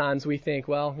lot of times we think,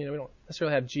 well, we don't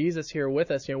necessarily have Jesus here with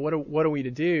us, what are we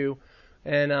to do?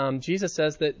 And Jesus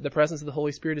says that the presence of the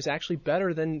Holy Spirit is actually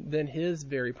better than His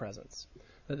very presence.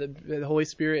 The Holy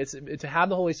Spirit, to have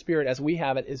the Holy Spirit as we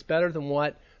have it is better than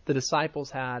what the disciples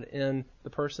had in the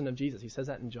person of Jesus. He says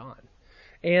that in John.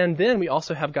 And then we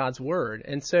also have God's Word.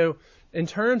 And so in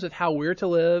terms of how we're to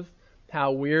live,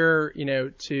 how we're,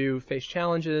 to face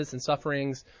challenges and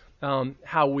sufferings,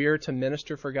 how we're to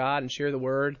minister for God and share the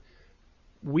Word,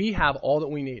 we have all that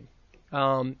we need.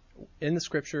 in the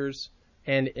Scriptures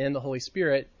and in the Holy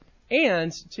Spirit,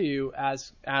 and too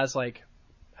as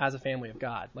a family of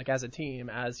God, like as a team,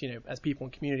 as people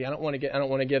in community. I don't want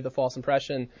to give the false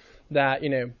impression that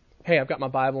hey, I've got my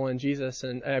Bible and Jesus,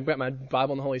 and I've got my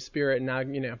Bible and the Holy Spirit,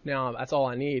 and now that's all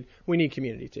I need. We need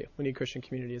community too. We need Christian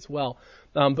community as well.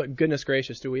 But goodness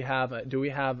gracious, do we have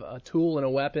a tool and a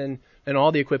weapon and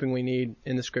all the equipping we need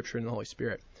in the Scripture and the Holy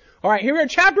Spirit? All right, here we are,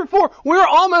 chapter 4. We're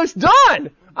almost done.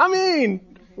 I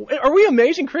mean, are we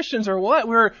amazing Christians or what?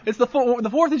 It's the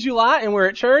 4th of July, and we're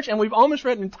at church, and we've almost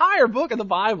read an entire book of the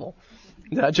Bible.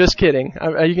 No, just kidding.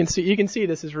 You can see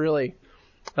this is really.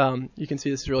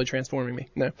 Transforming me.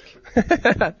 No.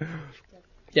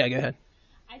 Yeah, go ahead.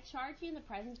 I charge you in the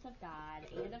presence of God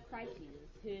and of Christ Jesus,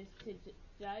 who is to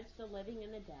judge the living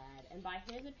and the dead, and by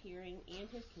his appearing and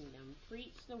his kingdom,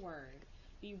 preach the word.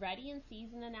 Be ready in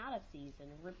season and out of season.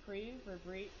 Reprove,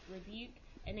 rebuke,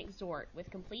 and exhort with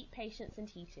complete patience and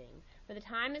teaching. For the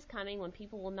time is coming when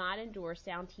people will not endure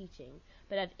sound teaching,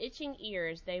 but of itching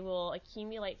ears they will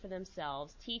accumulate for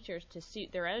themselves teachers to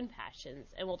suit their own passions,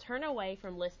 and will turn away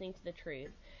from listening to the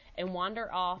truth, and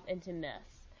wander off into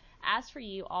myths. As for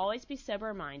you, always be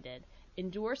sober-minded,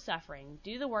 endure suffering,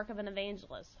 do the work of an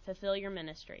evangelist, fulfill your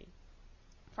ministry.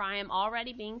 For I am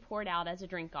already being poured out as a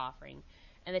drink offering,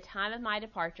 and the time of my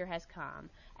departure has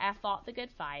come. I have fought the good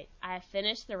fight, I have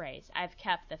finished the race, I have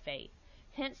kept the faith.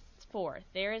 Henceforth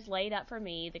there is laid up for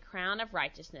me the crown of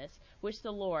righteousness, which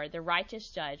the Lord, the righteous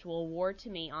judge, will award to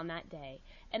me on that day,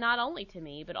 and not only to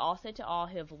me, but also to all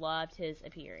who have loved his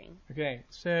appearing. Okay,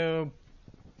 so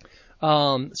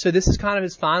this is kind of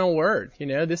his final word.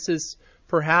 This is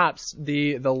perhaps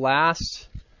the last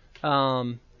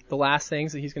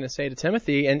things that he's going to say to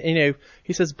Timothy, and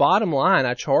he says, bottom line,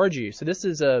 I charge you. So this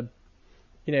is a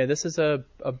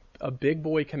big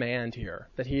boy command here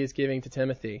that he is giving to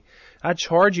Timothy. I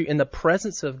charge you in the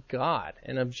presence of God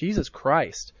and of Jesus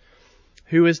Christ,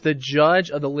 who is the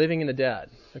judge of the living and the dead.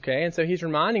 Okay, and so he's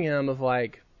reminding him of our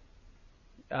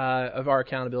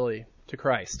accountability to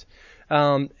Christ,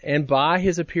 and by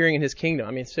his appearing in his kingdom.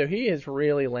 I mean, so he is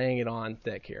really laying it on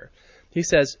thick here. He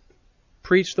says,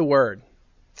 preach the word.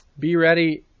 Be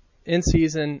ready in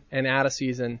season and out of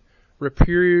season.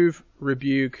 Reprove,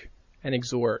 rebuke, and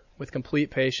exhort with complete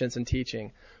patience and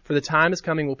teaching. For the time is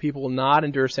coming when people will not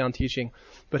endure sound teaching,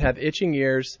 but have itching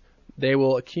ears. They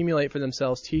will accumulate for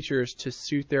themselves teachers to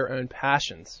suit their own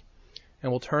passions,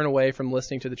 and will turn away from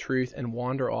listening to the truth and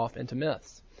wander off into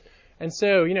myths. And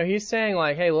so, he's saying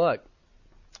hey, look,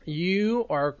 you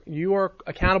are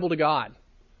accountable to God.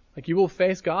 You will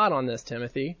face God on this,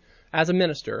 Timothy, as a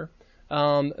minister.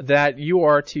 That you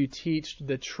are to teach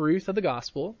the truth of the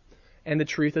gospel and the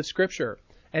truth of Scripture.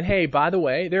 And hey, by the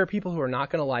way, there are people who are not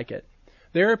going to like it.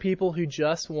 There are people who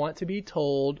just want to be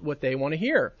told what they want to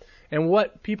hear. And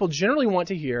what people generally want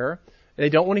to hear, they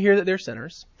don't want to hear that they're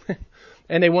sinners.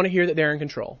 And they want to hear that they're in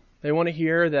control. They want to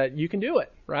hear that you can do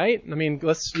it, right? I mean,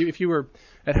 if you were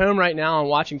at home right now and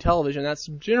watching television, that's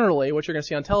generally what you're going to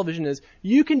see on television is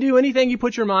you can do anything you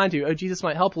put your mind to. Oh, Jesus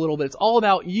might help a little bit. It's all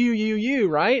about you,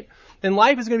 right? And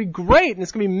life is going to be great and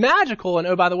it's going to be magical. And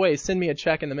oh, by the way, send me a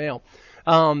check in the mail.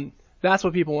 That's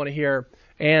what people want to hear.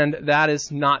 And that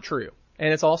is not true.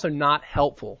 And it's also not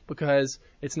helpful because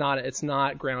it's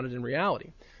not grounded in reality.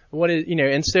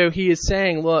 And so he is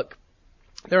saying, look,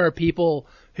 there are people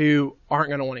who aren't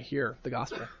going to want to hear the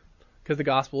gospel because the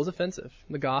gospel is offensive.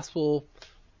 The gospel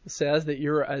says that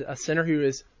you're a sinner who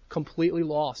is completely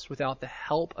lost without the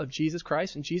help of Jesus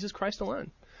Christ and Jesus Christ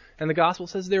alone. And the gospel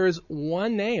says there is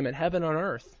one name in heaven and on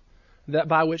earth that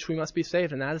by which we must be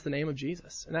saved, and that is the name of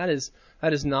Jesus. And that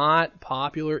is not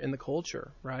popular in the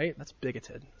culture, right? That's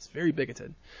bigoted. It's very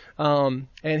bigoted. And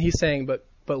he's saying, but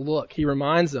look, he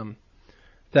reminds them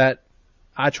that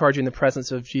I charge you in the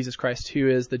presence of Jesus Christ, who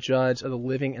is the judge of the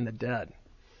living and the dead.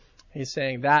 He's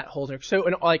saying that holds. So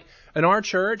in our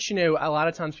church, a lot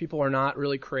of times people are not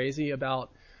really crazy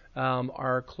about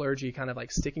our clergy kind of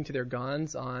sticking to their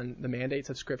guns on the mandates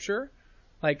of Scripture.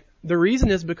 The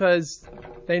reason is because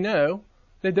they know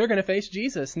that they're going to face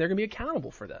Jesus and they're going to be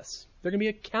accountable for this. They're going to be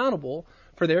accountable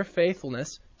for their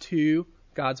faithfulness to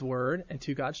God's word and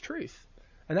to God's truth.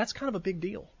 And that's kind of a big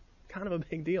deal.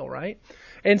 Right?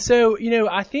 And so,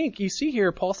 I think you see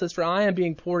here, Paul says, for I am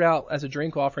being poured out as a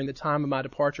drink offering. The time of my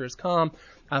departure has come.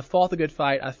 I've fought the good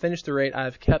fight. I've finished the race.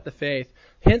 I've kept the faith.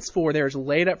 Henceforth, there is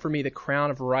laid up for me the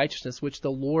crown of righteousness, which the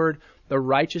Lord, the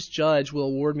righteous judge, will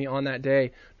award me on that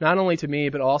day. Not only to me,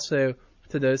 but also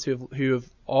to those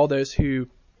all those who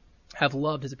have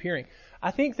loved his appearing.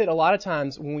 I think that a lot of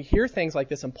times when we hear things like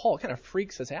this, and Paul, it kind of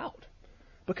freaks us out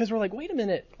because we're like, wait a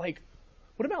minute,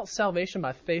 what about salvation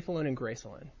by faith alone and grace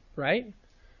alone? right?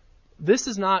 This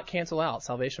does not cancel out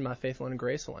salvation by faith alone and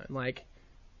grace alone. Like,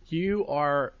 you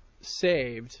are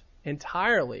saved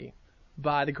entirely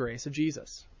by the grace of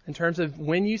Jesus. In terms of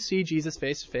when you see Jesus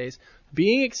face to face,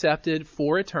 being accepted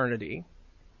for eternity,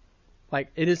 like,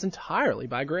 it is entirely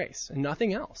by grace and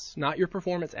nothing else, not your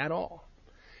performance at all.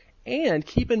 And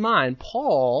keep in mind,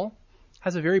 Paul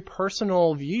has a very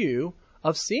personal view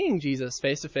of seeing Jesus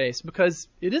face to face because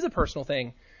it is a personal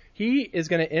thing. He is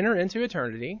going to enter into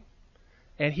eternity,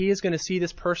 and he is going to see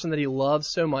this person that he loves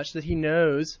so much that he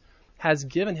knows has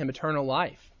given him eternal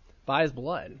life by his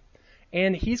blood.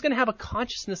 And he's going to have a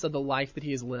consciousness of the life that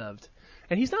he has lived.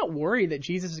 And he's not worried that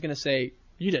Jesus is going to say,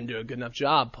 you didn't do a good enough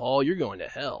job, Paul. You're going to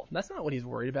hell. That's not what he's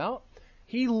worried about.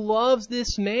 He loves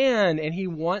this man, and he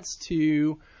wants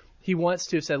to have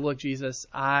said, look, Jesus,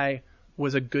 I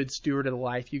was a good steward of the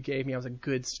life you gave me. I was a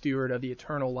good steward of the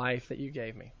eternal life that you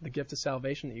gave me, the gift of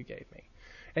salvation that you gave me.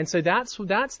 And so that's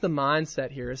the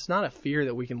mindset here. It's not a fear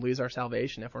that we can lose our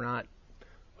salvation if we're not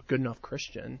a good enough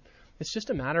Christian. It's just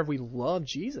a matter of we love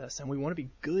Jesus and we want to be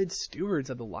good stewards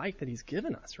of the life that he's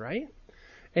given us, right?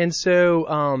 And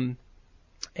so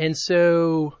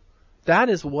that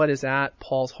is what is at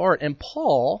Paul's heart. And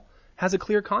Paul has a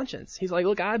clear conscience. He's like,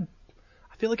 look, I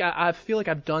feel like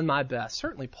I've done my best.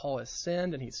 Certainly Paul has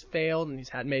sinned and he's failed and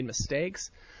he's made mistakes.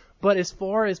 But as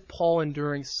far as Paul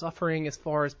enduring suffering, as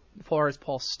far as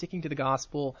Paul sticking to the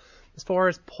gospel, as far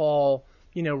as Paul,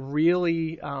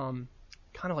 really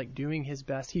kind of like doing his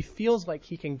best, he feels like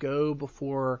he can go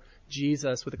before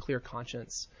Jesus with a clear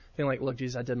conscience, feeling like, look,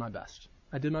 Jesus, I did my best.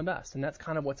 And that's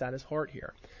kind of what's at his heart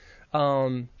here.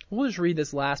 We'll just read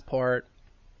this last part,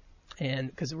 and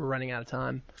because we're running out of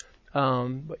time.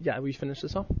 But yeah, we finish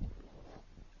this off.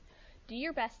 Do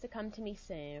your best to come to me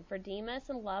soon, for Demas,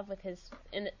 in love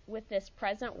with this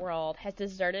present world, has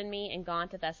deserted me and gone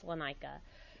to Thessalonica.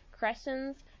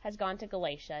 Crescens has gone to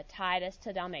Galatia, Titus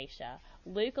to Dalmatia.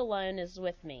 Luke alone is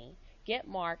with me. Get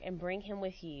Mark and bring him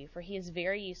with you, for he is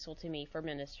very useful to me for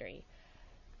ministry.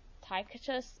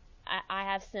 Tychicus I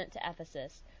have sent to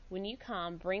Ephesus. When you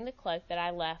come, bring the cloak that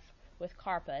I left with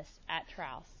Carpus at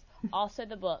Troas, also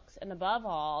the books, and above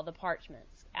all, the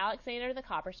parchments. Alexander the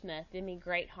coppersmith did me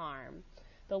great harm.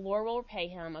 The Lord will repay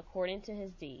him according to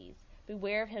his deeds.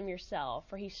 Beware of him yourself,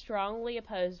 for he strongly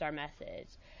opposed our message.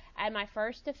 At my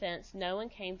first defense, no one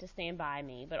came to stand by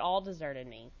me, but all deserted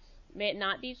me. May it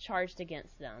not be charged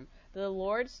against them. But the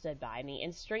Lord stood by me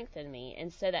and strengthened me,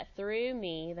 and so that through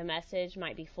me the message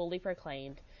might be fully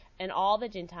proclaimed, and all the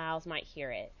Gentiles might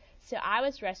hear it. So I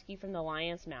was rescued from the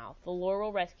lion's mouth. The Lord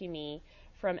will rescue me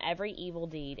from every evil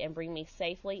deed and bring me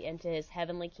safely into his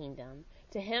heavenly kingdom.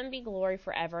 To him be glory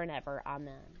forever and ever.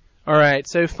 Amen. All right,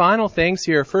 so final things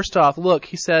here. First off, look,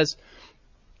 he says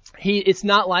it's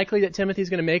not likely that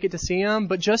Timothy's going to make it to see him,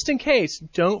 but just in case,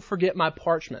 don't forget my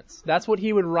parchments. That's what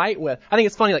he would write with. I think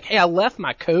it's funny, like, hey, I left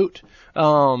my coat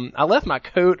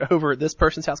over at this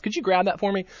person's house. Could you grab that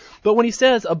for me? But when he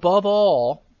says, above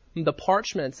all, the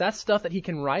parchments, that's stuff that he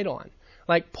can write on.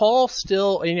 Like, Paul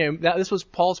still, this was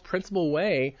Paul's principal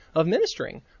way of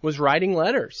ministering, was writing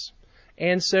letters.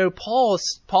 And so Paul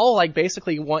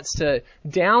basically wants to,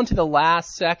 down to the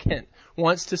last second,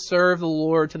 wants to serve the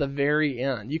Lord to the very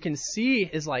end. You can see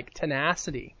his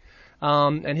tenacity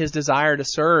and his desire to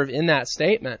serve in that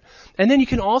statement. And then you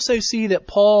can also see that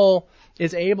Paul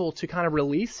is able to kind of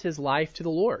release his life to the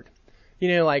Lord.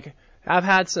 I've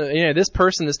had some, this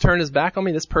person has turned his back on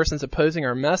me. This person's opposing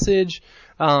our message.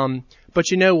 But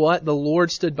you know what? The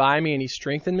Lord stood by me and he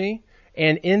strengthened me.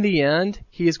 And in the end,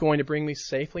 he is going to bring me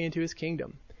safely into his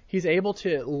kingdom. He's able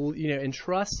to,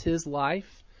 entrust his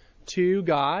life to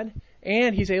God.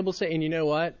 And he's able to say, and you know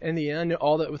what? In the end,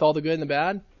 with all the good and the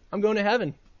bad, I'm going to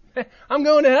heaven. I'm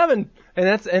going to heaven.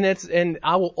 And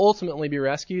I will ultimately be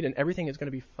rescued and everything is going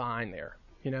to be fine there.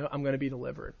 I'm going to be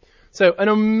delivered. So an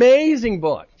amazing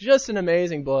book, just an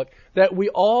amazing book that we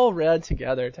all read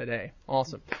together today.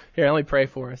 Awesome. Here, let me pray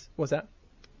for us. What's that?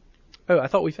 Oh, I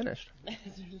thought we finished.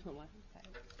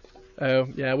 Oh,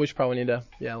 yeah, we should probably need to,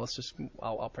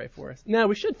 I'll pray for us. No,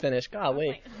 we should finish.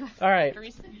 Golly. All right.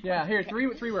 Yeah, here, three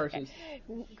verses.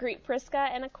 Greet Prisca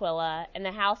and Aquila and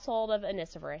the household of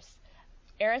Onesiphorus.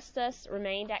 Aristus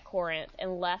remained at Corinth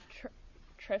and left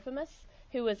Trophimus,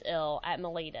 who was ill, at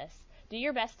Miletus. Do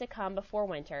your best to come before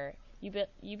winter.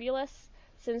 Eubulus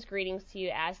sends greetings to you,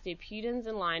 as do Pudens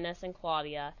and Linus and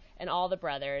Claudia and all the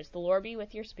brothers. The Lord be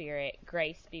with your spirit.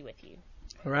 Grace be with you.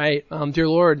 All right. Dear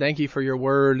Lord, thank you for your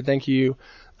word. Thank you.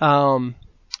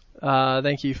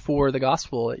 Thank you for the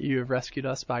gospel that you have rescued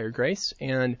us by your grace.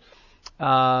 And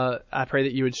I pray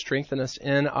that you would strengthen us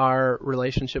in our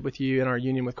relationship with you and our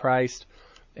union with Christ.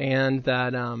 and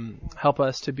that help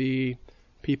us to be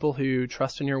people who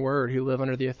trust in your word, who live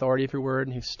under the authority of your word,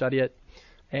 and who study it,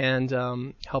 and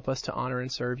help us to honor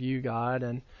and serve you, God.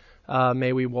 And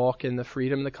may we walk in the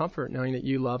freedom and the comfort, knowing that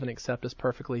you love and accept us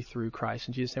perfectly through Christ.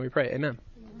 In Jesus' name we pray. Amen.